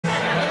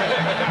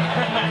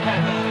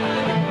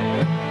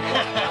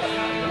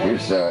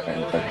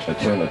a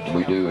tune that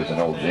we do as an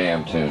old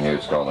jam tune here.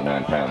 It's called the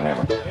 9-Pound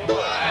Hammer.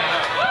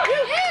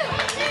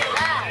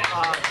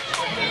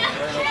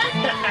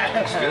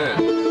 That's good.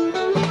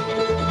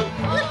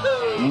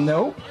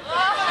 Nope.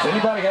 Does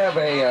anybody have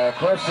a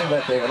question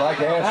that they would like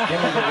to ask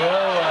Jimmy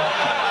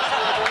Gaudreau?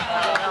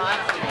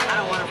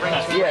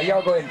 Yeah,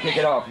 y'all go ahead and kick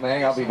it off,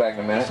 man. I'll be back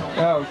in a minute.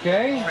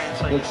 Okay.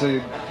 It's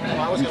a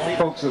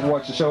folks that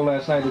watched the show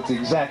last night. It's the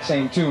exact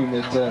same tune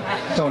that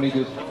Tony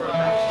just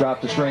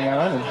dropped the string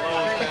on, and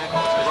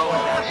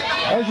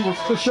as you will,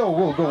 the show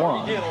will go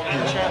on.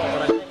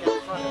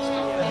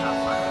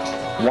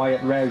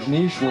 Wyatt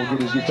Rajneesh will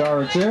get his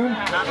guitar in tune.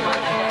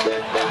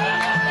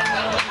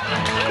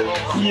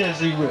 Yes,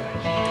 he will.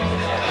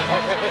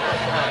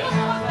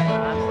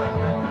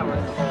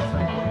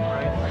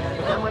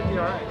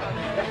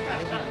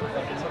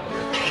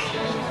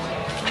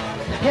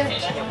 Yeah,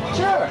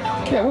 sure.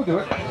 Yeah, we'll do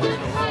it.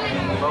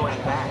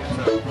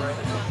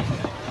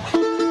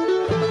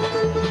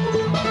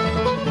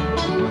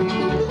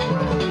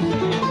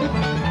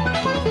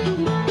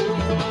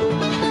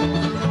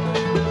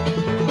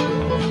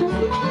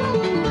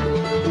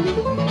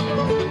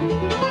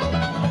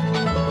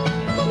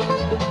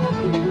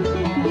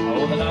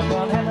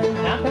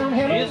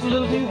 It's a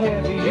little too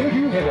heavy.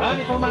 You hit it.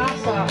 Honey for my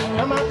side.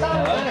 On my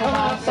side. Honey for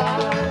my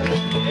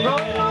side.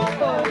 Roll on,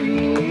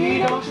 buddy.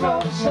 Don't you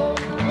roll slow.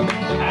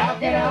 How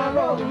can I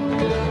roll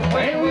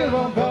when we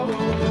won't go?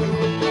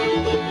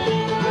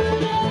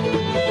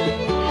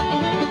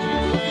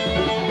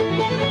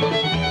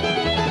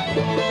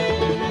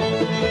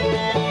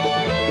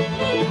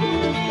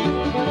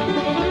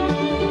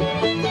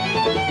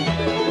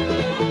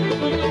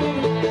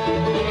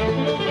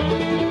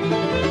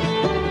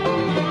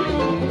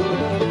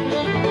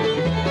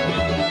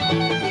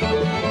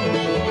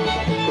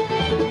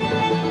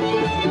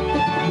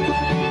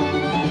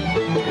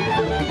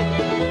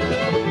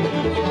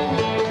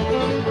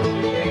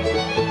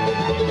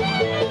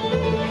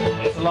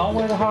 Long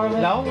way to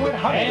Harlan, Long way to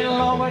Harlan, and a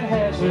long way to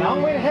Hazard.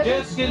 Long way to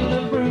Hazard. Just get a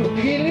little brew,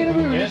 Get a little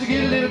brew, just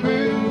get a little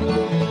brew.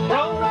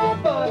 Roll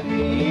on,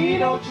 buddy,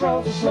 don't you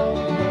roll so slow.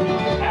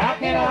 How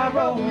can I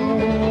roll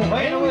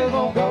when the wheel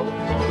won't go?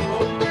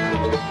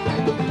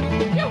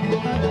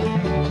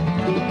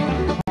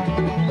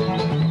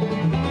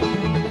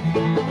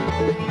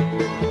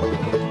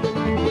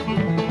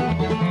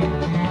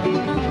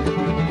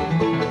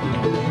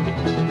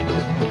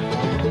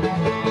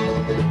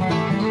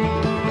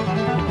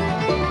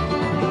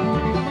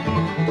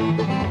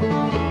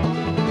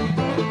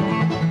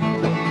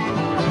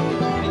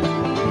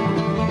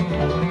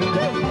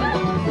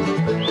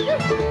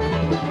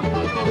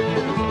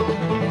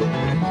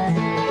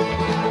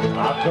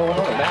 Going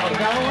on now,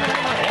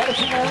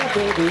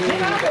 baby.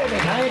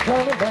 I ain't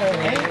coming back.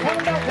 Ain't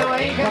coming back, no, I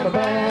ain't coming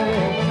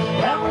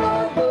back. Come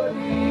on,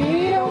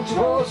 buddy, don't you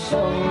roll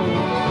slow.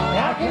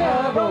 How can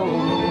I roll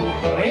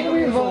when the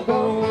wheels won't go?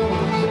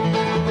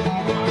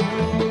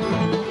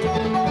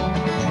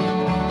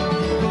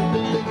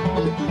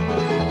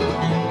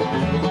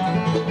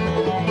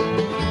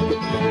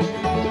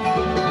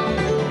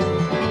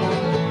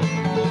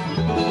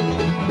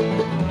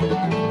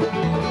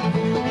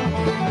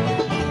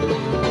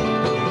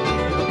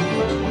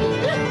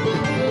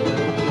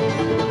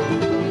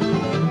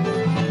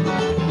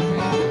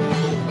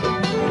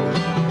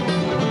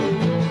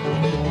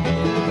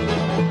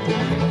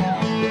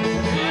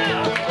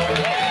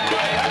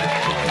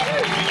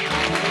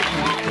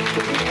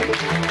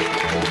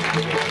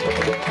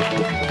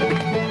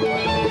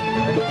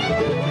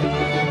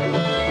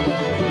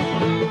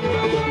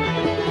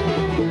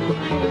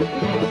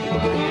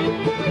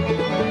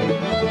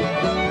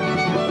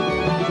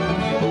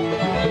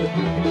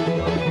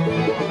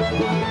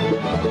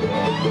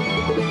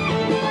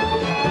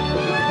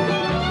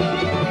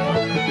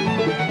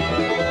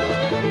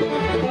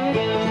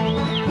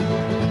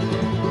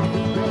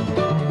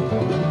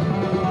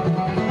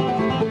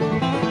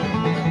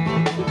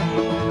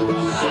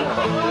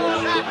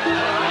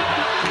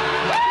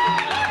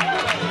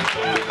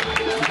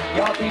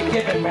 Y'all keep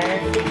giving, man.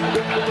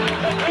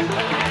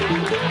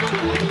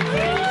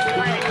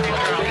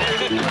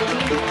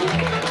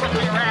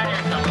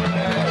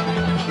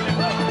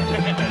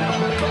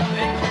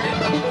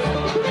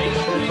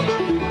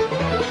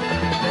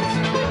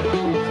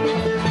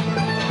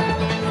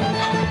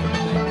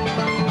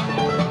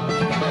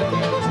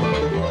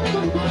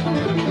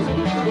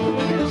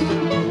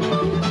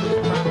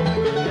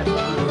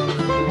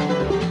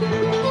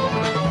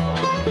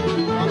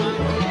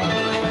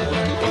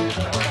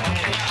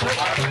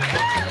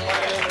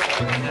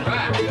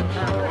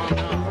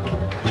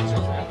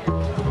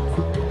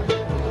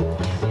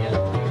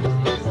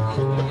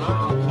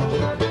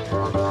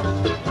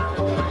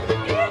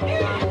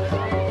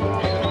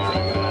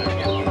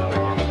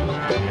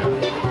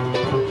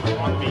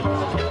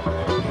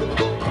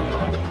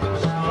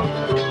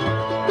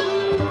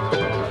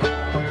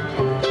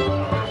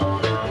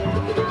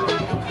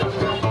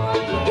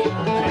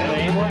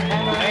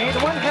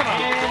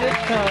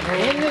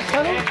 In this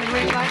tunnel, it'll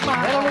ring like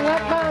mine. It'll ring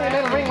like mine.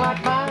 It'll ring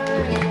like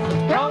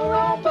mine. Roll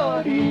on,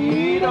 buddy.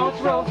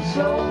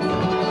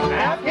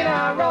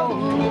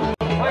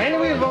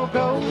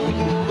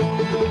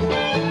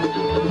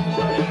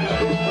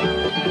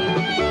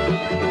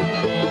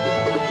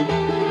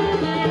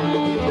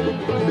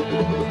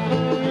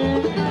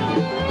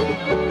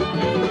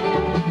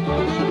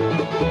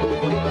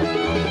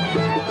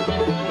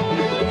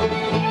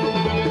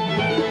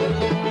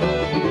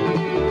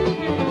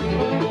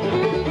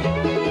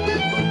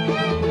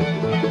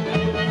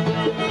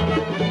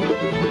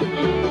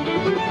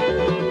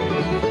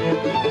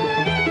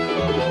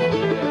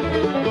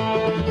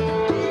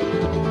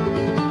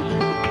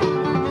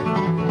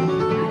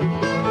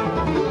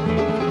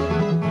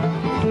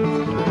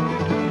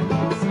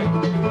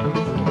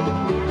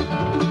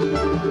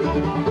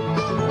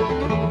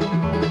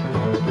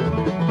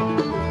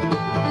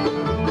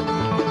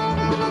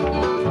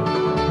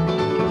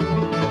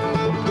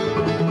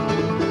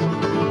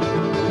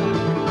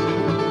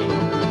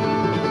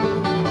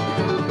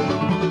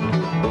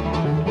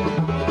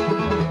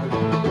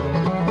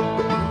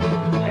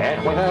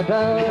 I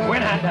die,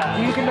 when I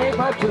die, you can make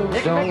my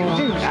tombstone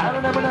out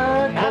of number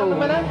 9 out of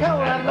number 9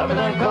 cold, out of number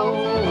 9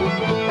 cold.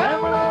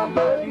 Come on,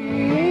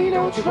 buddy,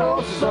 don't you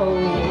grow so.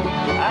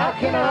 How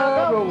can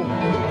I roll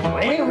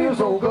when the wheels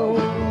all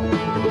go?